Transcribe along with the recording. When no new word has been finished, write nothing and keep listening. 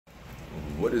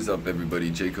What is up, everybody?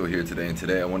 Jaco here today, and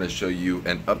today I want to show you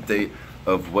an update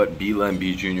of what Beela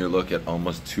Bee Jr. look at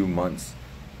almost 2 months.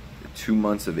 2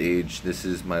 months of age. This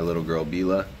is my little girl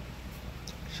Beela.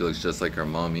 She looks just like her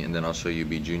mommy, and then I'll show you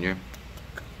Bee Jr.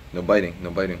 No biting, no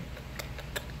biting.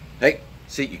 Hey,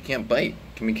 see, you can't bite.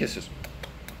 Give me kisses.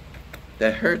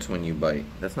 That hurts when you bite.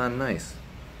 That's not nice.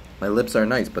 My lips are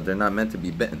nice, but they're not meant to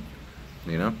be bitten.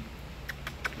 You know?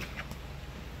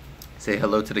 Say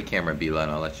hello to the camera, Beela,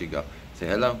 and I'll let you go. Say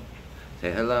hello.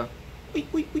 Say hello. Wee,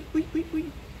 wee, wee, wee, wee,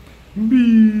 wee.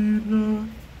 Beela.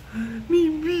 Me,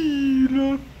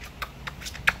 Beela.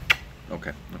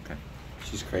 Okay, okay.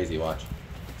 She's crazy, watch.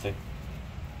 Say.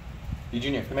 Bee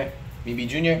Jr., come here. Me, Bee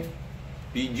Jr.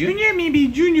 Bee Jr., me, Bee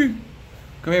Jr.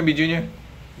 Come here, Bee Jr.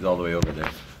 He's all the way over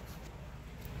there.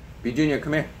 Bee Jr.,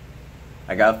 come here.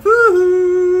 I got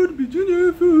food. Bee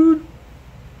Jr., food.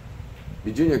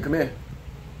 Bee Jr., come here.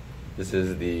 This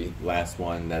is the last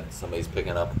one that somebody's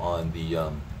picking up on the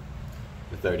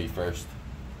 31st.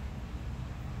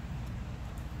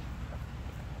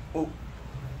 Oh,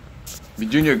 Bee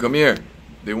Jr., come here.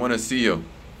 They want to see you.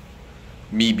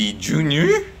 Me, Bee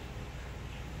Jr.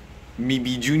 Me,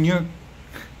 Bee Jr.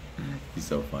 He's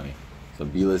so funny. So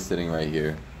Beela's sitting right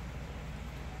here,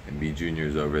 and Bee Jr.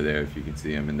 is over there. If you can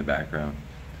see him in the background.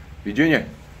 Bee Jr.,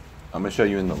 I'm gonna show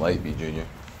you in the light, Bee Jr.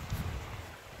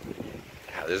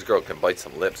 This girl can bite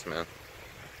some lips, man.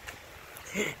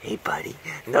 Hey, buddy.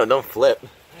 No, don't flip.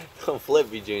 Don't flip,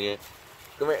 Bee Jr.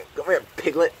 Come here,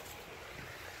 piglet.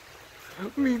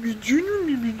 Me, Bee Jr.,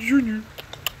 me, Bee Jr.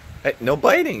 Hey, no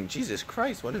biting. Jesus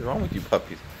Christ, what is wrong with you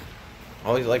puppies? I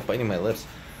always like biting my lips.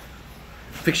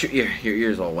 Fix your ear. Your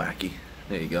ear's all wacky.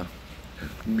 There you go.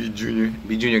 Bee Jr.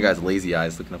 Bee Jr. got his lazy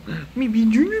eyes looking up. Me, Bee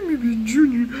Jr., me, Bee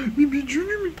Jr. Me, Bee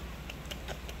Jr.,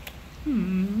 me.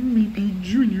 Me, Bee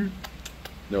Jr.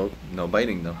 No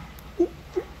biting though.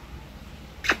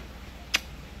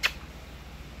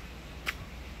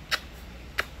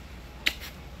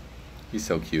 He's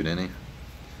so cute, isn't he?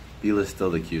 Beela's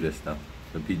still the cutest though.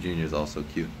 But Bee Jr. is also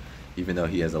cute, even though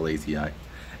he has a lazy eye.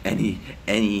 And he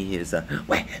is a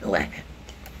Bee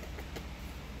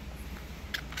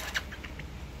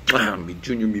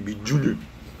Jr. Me, Bee Jr.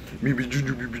 Me, Bee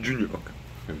Jr. Me, Bee Jr. Okay,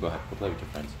 here, go ahead. Go play with your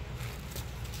friends.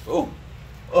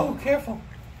 Oh, careful.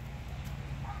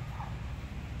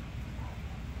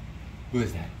 Who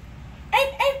is that?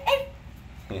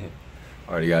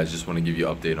 Alrighty, guys, just want to give you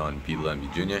an update on Beela and Bee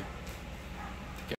Jr.